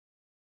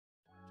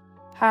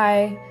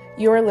Hi,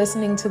 you are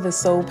listening to the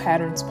Soul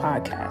Patterns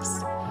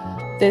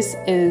Podcast. This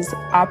is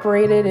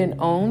operated and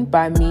owned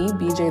by me,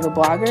 BJ the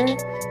Blogger,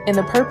 and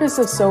the purpose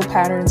of Soul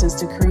Patterns is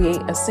to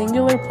create a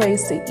singular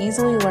place to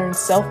easily learn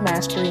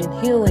self-mastery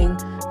and healing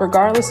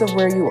regardless of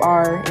where you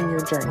are in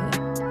your journey.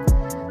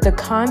 The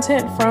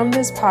content from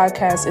this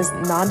podcast is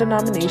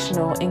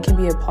non-denominational and can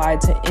be applied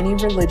to any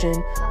religion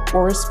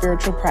or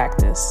spiritual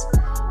practice.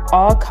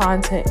 All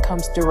content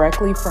comes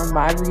directly from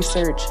my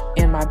research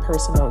and my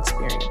personal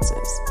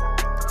experiences.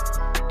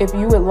 If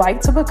you would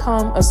like to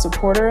become a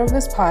supporter of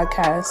this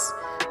podcast,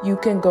 you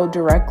can go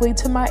directly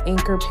to my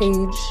Anchor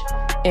page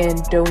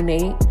and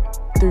donate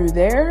through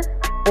there,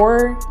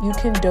 or you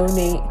can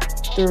donate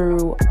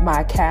through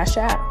my Cash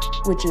App,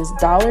 which is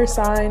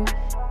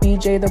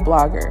 $BJ the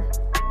Blogger.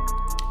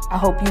 I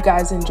hope you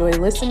guys enjoy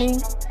listening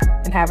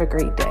and have a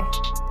great day.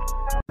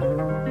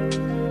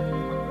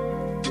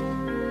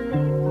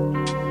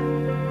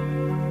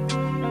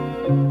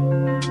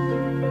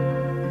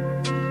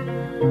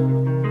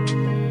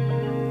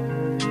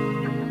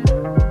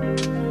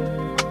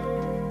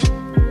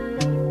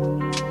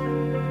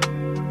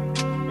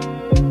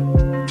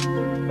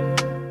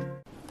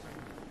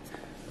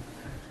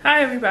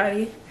 Hi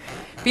everybody,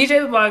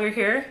 BJ the Blogger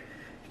here.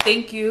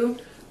 Thank you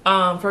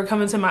for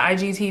coming to my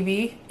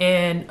IGTV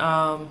and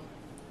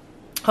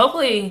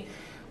hopefully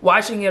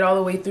watching it all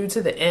the way through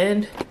to the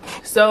end.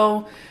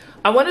 So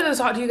I wanted to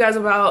talk to you guys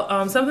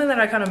about something that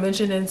I kind of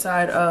mentioned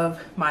inside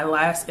of my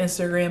last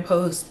Instagram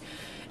post.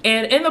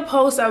 And in the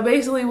post, I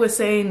basically was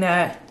saying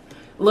that,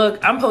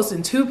 look, I'm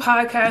posting 2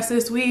 podcasts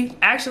this week.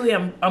 Actually,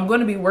 I'm going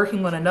to be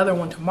working on another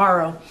one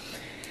tomorrow.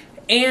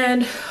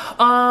 And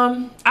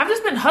I've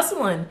just been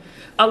hustling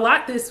a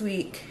lot this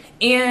week.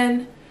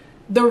 And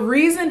the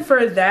reason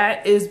for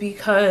that is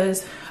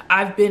because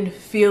I've been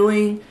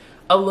feeling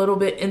a little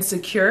bit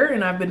insecure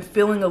and I've been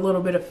feeling a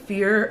little bit of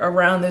fear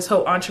around this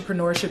whole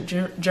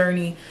entrepreneurship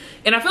journey.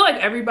 And I feel like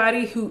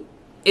everybody who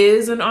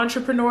is an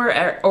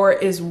entrepreneur or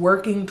is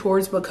working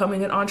towards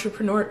becoming an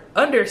entrepreneur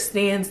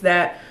understands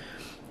that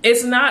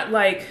it's not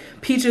like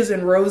peaches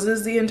and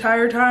roses the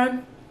entire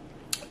time.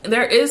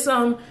 There is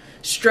some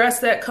stress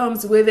that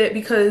comes with it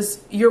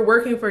because you're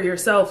working for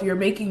yourself, you're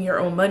making your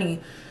own money.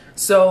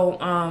 So,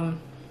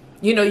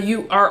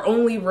 you are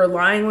only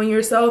relying on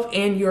yourself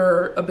and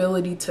your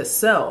ability to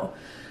sell.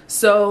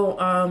 So,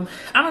 I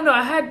don't know,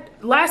 I had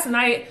last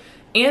night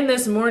and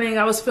this morning,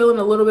 I was feeling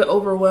a little bit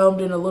overwhelmed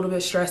and a little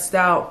bit stressed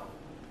out.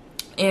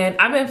 And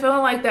I've been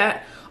feeling like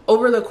that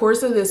over the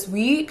course of this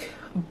week,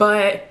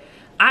 but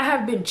I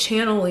have been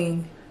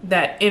channeling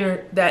that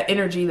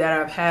energy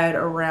that I've had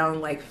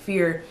around like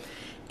fear.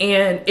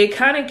 And it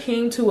kind of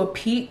came to a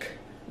peak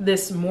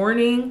this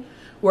morning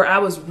where I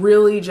was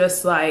really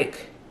just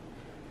like,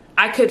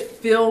 I could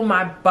feel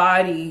my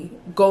body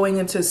going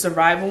into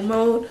survival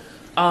mode,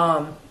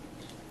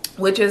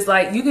 which is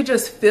like, you could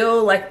just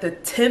feel like the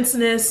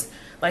tenseness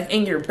like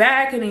in your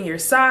back and in your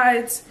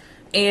sides.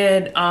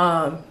 And,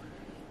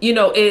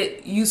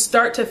 you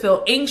start to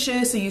feel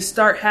anxious and you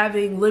start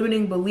having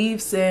limiting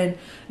beliefs and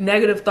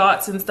negative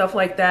thoughts and stuff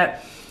like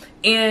that.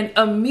 And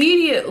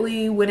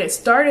immediately when it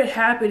started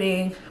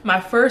happening,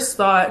 my first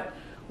thought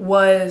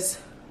was,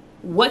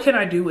 what can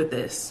I do with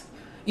this?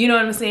 You know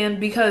what I'm saying?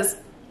 Because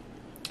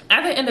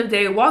at the end of the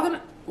day,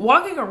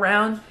 walking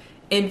around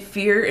in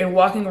fear and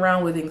walking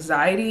around with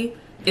anxiety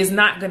is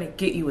not going to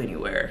get you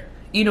anywhere.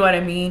 You know what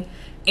I mean?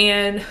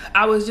 And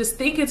I was just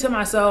thinking to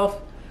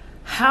myself,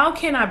 how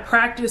can I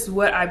practice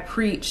what I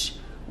preach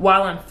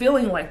while I'm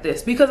feeling like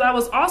this? Because I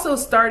was also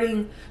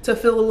starting to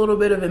feel a little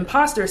bit of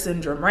imposter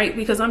syndrome, right?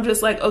 Because I'm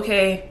just like,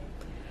 okay,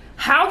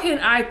 how can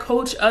I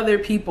coach other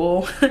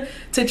people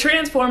to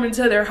transform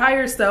into their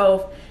higher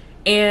self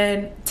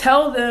and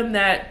tell them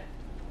that,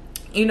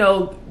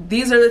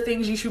 these are the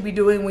things you should be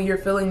doing when you're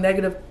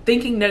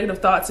thinking negative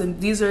thoughts,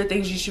 and these are the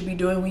things you should be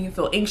doing when you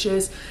feel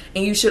anxious,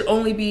 and you should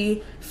only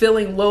be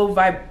feeling low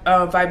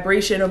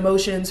vibration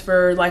emotions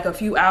for like a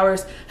few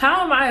hours.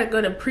 How am I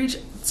going to preach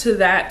to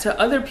that to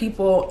other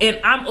people? And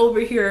I'm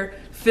over here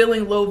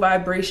feeling low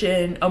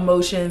vibration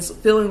emotions,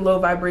 feeling low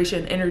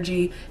vibration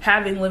energy,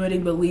 having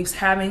limiting beliefs,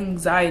 having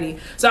anxiety.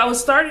 So I was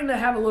starting to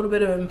have a little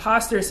bit of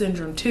imposter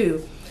syndrome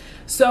too.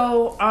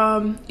 So,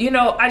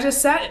 I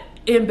just sat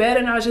in bed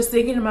and I was just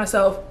thinking to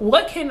myself,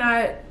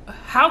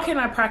 how can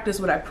I practice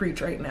what I preach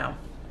right now?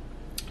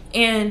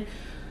 And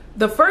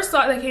the first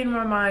thought that came to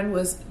my mind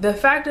was, the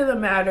fact of the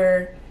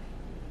matter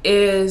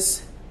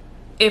is,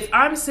 if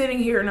I'm sitting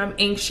here and I'm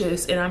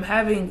anxious and I'm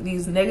having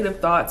these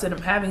negative thoughts and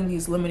I'm having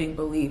these limiting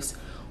beliefs,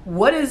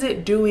 what is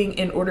it doing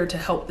in order to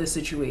help this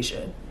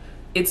situation?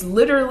 It's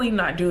literally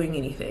not doing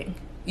anything.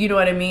 You know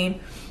what I mean?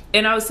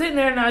 And I was sitting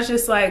there and I was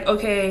just like,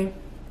 okay,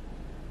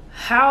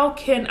 how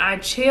can I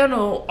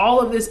channel all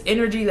of this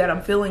energy that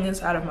I'm feeling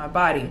inside of my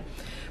body?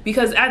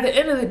 Because at the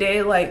end of the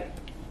day, like,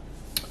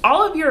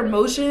 all of your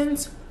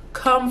emotions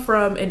come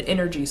from an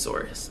energy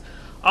source.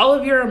 All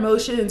of your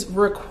emotions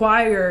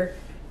require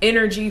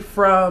energy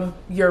from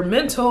your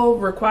mental,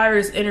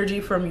 requires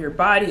energy from your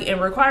body, and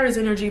requires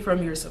energy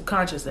from your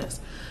subconsciousness.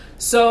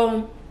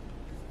 So,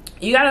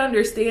 you got to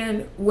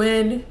understand,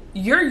 when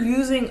you're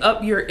using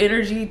up your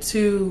energy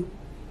to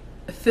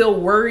feel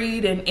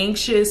worried and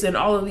anxious and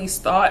all of these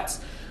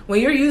thoughts, when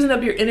you're using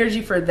up your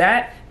energy for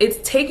that, it's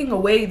taking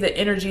away the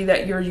energy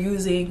that you're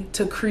using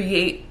to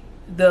create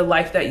the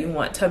life that you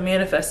want, to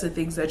manifest the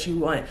things that you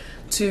want,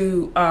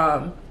 to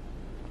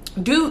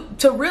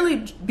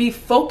really be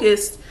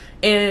focused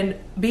and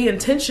be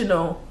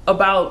intentional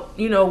about,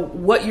 you know,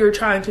 what you're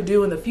trying to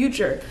do in the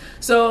future.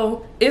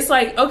 So it's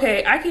like,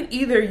 okay, I can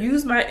either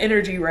use my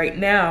energy right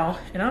now,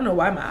 and I don't know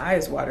why my eye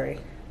is watering.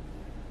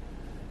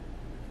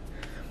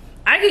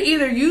 I can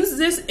either use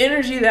this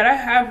energy that I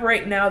have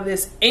right now,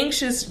 this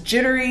anxious,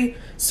 jittery,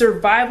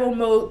 survival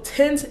mode,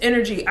 tense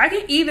energy. I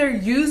can either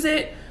use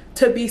it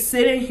to be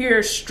sitting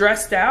here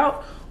stressed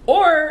out,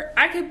 or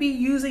I could be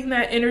using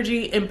that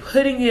energy and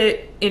putting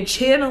it and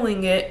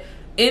channeling it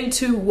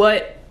into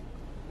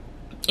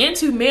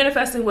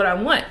manifesting what I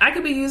want. I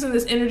could be using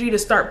this energy to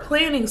start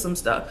planning some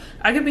stuff.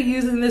 I could be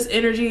using this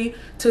energy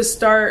to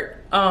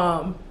start,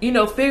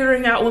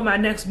 figuring out what my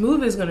next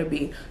move is going to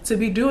be, to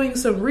be doing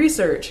some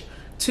research,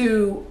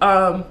 to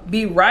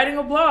be writing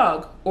a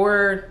blog,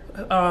 or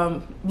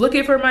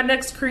looking for my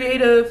next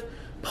creative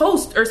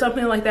post or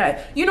something like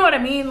that. You know what I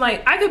mean?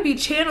 Like, I could be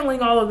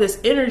channeling all of this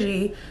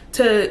energy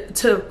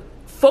to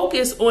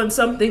focus on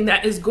something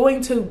that is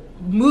going to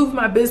move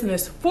my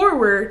business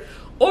forward,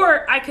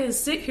 or I can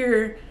sit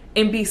here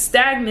and be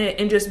stagnant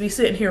and just be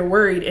sitting here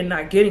worried and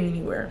not getting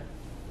anywhere.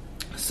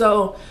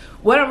 So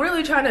what I'm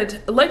really trying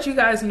to let you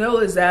guys know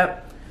is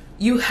that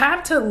you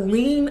have to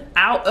lean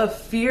out of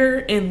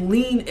fear and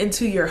lean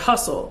into your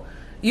hustle.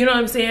 You know what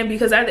I'm saying?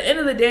 Because at the end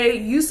of the day,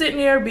 you sitting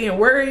there being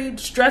worried,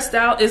 stressed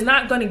out is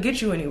not going to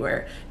get you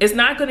anywhere. It's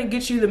not going to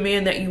get you the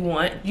man that you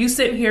want. You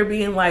sitting here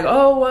being like,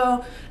 oh,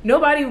 well,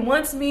 nobody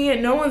wants me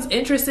and no one's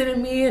interested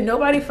in me and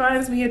nobody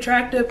finds me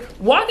attractive.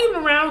 Walking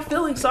around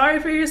feeling sorry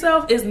for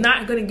yourself is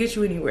not going to get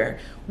you anywhere.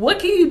 What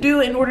can you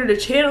do in order to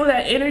channel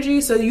that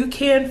energy so you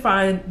can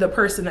find the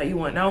person that you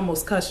want? And I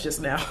almost cussed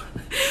just now.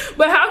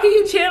 But how can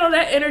you channel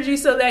that energy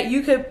so that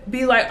you could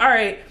be like, all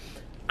right,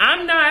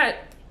 I'm not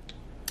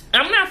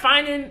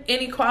finding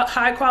any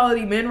high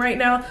quality men right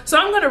now, so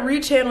I'm going to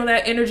rechannel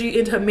that energy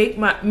into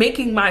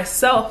making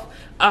myself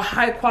a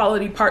high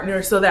quality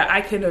partner so that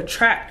I can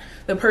attract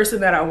the person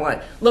that I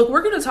want. Look,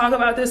 we're going to talk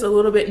about this a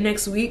little bit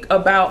next week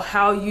about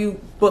how you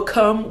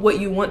become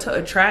what you want to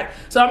attract.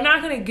 So I'm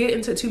not going to get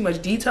into too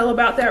much detail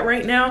about that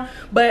right now,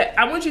 but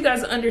I want you guys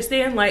to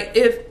understand, like,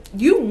 if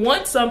you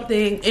want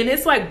something and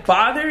it's like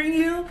bothering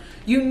you,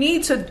 you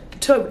need to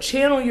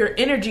channel your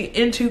energy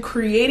into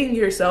creating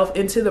yourself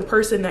into the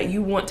person that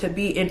you want to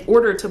be in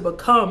order to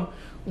become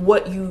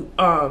what you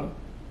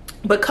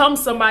become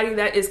somebody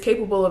that is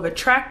capable of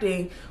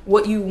attracting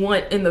what you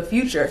want in the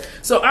future.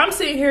 So I'm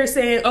sitting here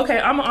saying, okay,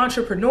 I'm an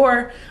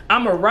entrepreneur,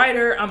 I'm a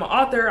writer, I'm an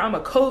author, I'm a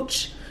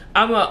coach,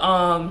 I'm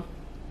a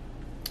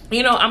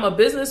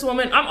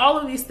businesswoman, I'm all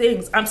of these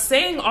things. I'm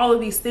saying all of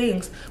these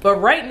things, but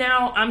right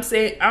now I'm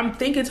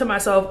thinking to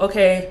myself,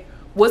 okay,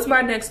 what's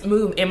my next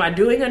move? Am I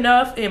doing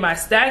enough? Am I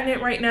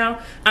stagnant right now?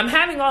 I'm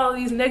having all of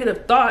these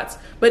negative thoughts,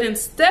 but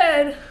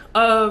instead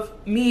of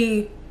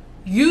me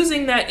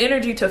using that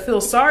energy to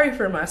feel sorry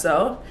for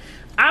myself,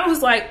 I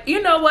was like,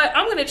 you know what?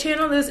 I'm going to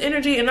channel this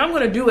energy and I'm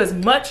going to do as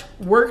much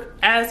work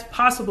as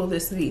possible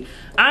this week.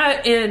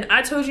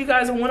 I told you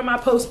guys in one of my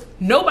posts,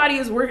 nobody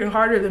is working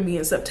harder than me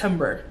in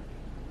September.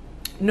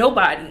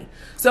 Nobody.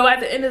 So at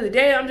the end of the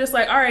day, I'm just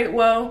like, all right,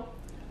 well,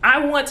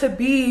 I want to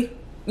be,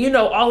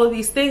 all of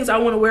these things. I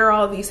want to wear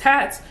all of these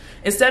hats.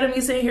 Instead of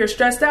me sitting here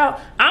stressed out,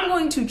 I'm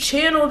going to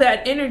channel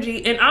that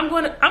energy and I'm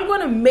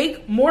going to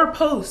make more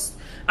posts.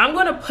 I'm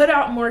going to put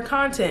out more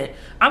content.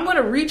 I'm going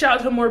to reach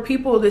out to more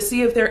people to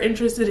see if they're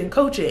interested in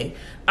coaching.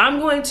 I'm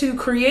going to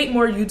create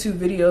more YouTube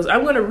videos.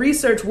 I'm going to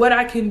research what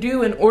I can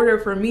do in order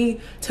for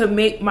me to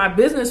make my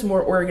business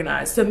more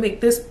organized, to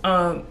make this,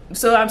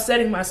 so I'm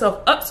setting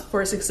myself up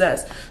for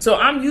success. So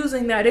I'm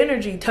using that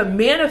energy to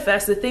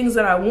manifest the things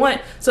that I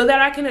want so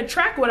that I can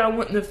attract what I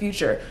want in the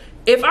future.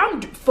 If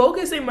I'm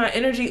focusing my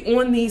energy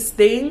on these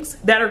things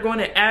that are going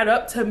to add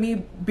up to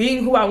me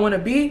being who I want to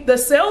be, the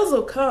sales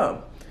will come.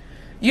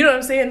 You know what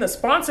I'm saying? The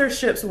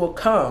sponsorships will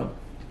come.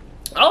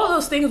 All of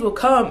those things will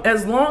come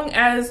as long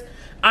as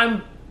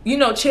I'm,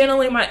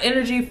 channeling my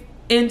energy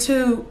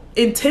into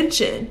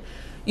intention.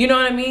 You know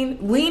what I mean?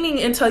 Leaning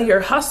into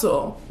your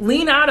hustle.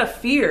 Lean out of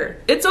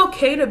fear. It's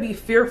okay to be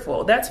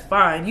fearful. That's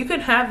fine. You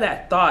can have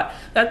that thought.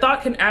 That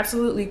thought can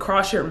absolutely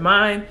cross your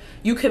mind.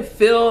 You can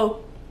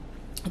feel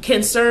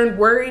concerned,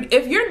 worried.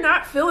 If you're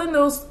not feeling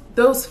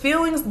those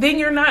feelings, then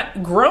you're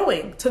not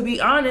growing, to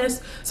be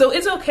honest. So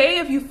it's okay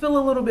if you feel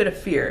a little bit of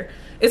fear.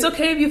 It's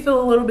okay if you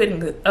feel a little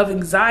bit of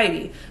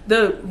anxiety.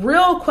 The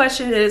real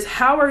question is,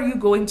 how are you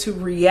going to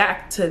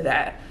react to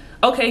that?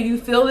 Okay, you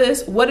feel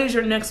this. What is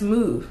your next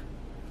move?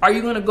 Are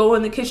you going to go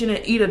in the kitchen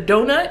and eat a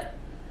donut?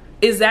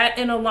 Is that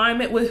in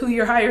alignment with who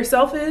your higher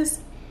self is?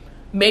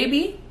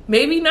 Maybe,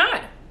 maybe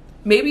not.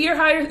 Maybe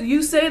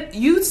you said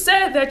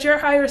that your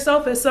higher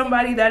self is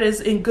somebody that is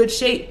in good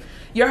shape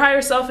Your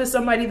higher self is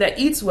somebody that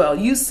eats well.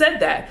 You said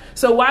that.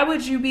 So why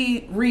would you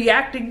be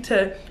reacting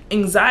to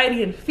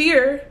anxiety and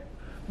fear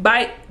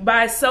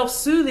by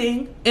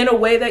self-soothing in a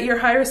way that your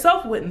higher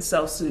self wouldn't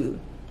self-soothe?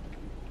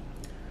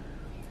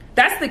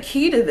 That's the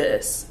key to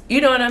this.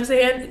 You know what I'm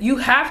saying? You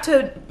have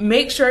to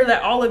make sure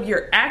that all of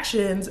your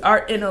actions are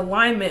in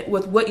alignment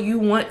with what you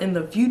want in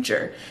the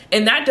future.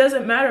 And that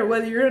doesn't matter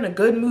whether you're in a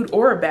good mood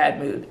or a bad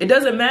mood. It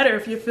doesn't matter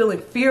if you're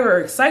feeling fear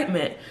or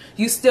excitement.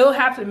 You still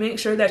have to make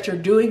sure that you're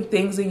doing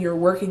things and you're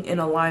working in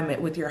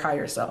alignment with your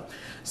higher self.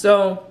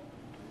 So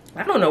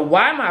I don't know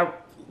why my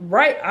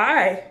right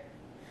eye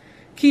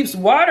keeps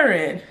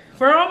watering.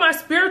 For all my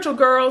spiritual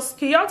girls,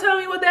 can y'all tell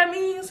me what that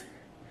means?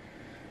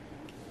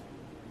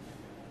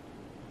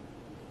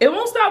 It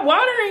won't stop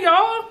watering, y'all.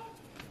 All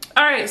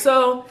right,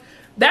 so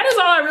that is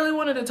all I really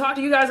wanted to talk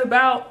to you guys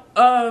about.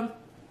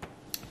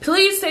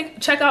 Please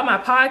check out my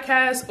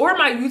podcast or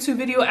my YouTube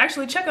video.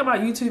 Actually, check out my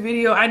YouTube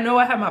video. I know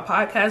I have my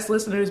podcast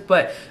listeners,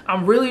 but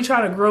I'm really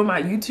trying to grow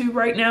my YouTube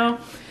right now.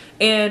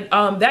 And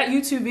that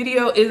YouTube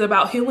video is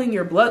about healing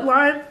your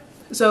bloodline.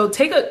 So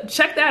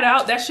check that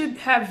out. That should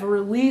have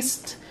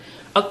released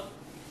an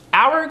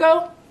hour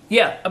ago.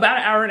 Yeah, about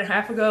an hour and a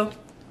half ago.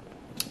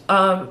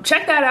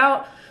 Check that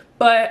out.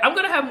 But I'm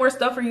gonna have more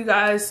stuff for you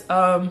guys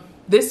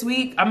this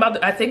week.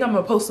 I think I'm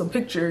gonna post some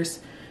pictures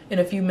in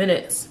a few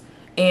minutes,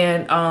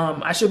 and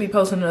I should be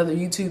posting another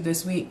YouTube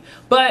this week.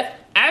 But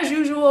as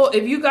usual,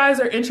 if you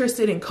guys are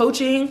interested in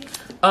coaching,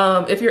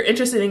 if you're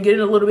interested in getting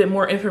a little bit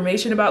more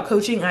information about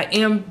coaching, I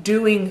am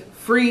doing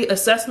free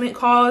assessment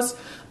calls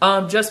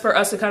just for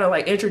us to kind of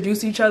like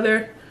introduce each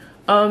other.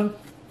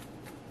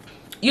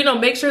 You know,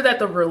 make sure that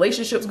the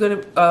relationship's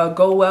gonna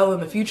go well in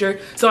the future.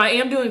 So I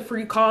am doing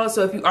free calls.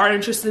 So if you are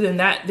interested in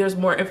that, there's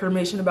more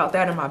information about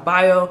that in my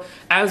bio,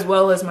 as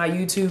well as my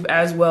YouTube,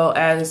 as well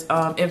as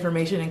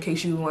information in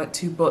case you want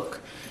to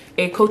book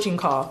a coaching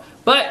call.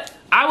 But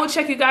I will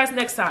check you guys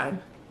next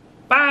time.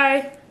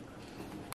 Bye.